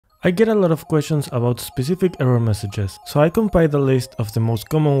I get a lot of questions about specific error messages, so I compiled a list of the most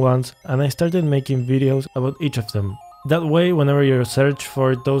common ones and I started making videos about each of them. That way, whenever you search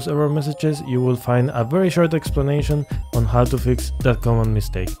for those error messages, you will find a very short explanation on how to fix that common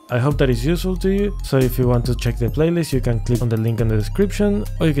mistake. I hope that is useful to you, so if you want to check the playlist, you can click on the link in the description,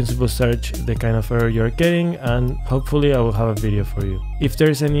 or you can simply search the kind of error you're getting and hopefully I will have a video for you. If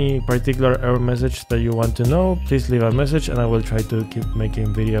there's any particular error message that you want to know, please leave a message and I will try to keep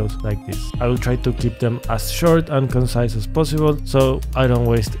making videos like this. I will try to keep them as short and concise as possible, so I don't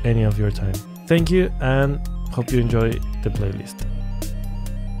waste any of your time. Thank you and hope you enjoy the playlist.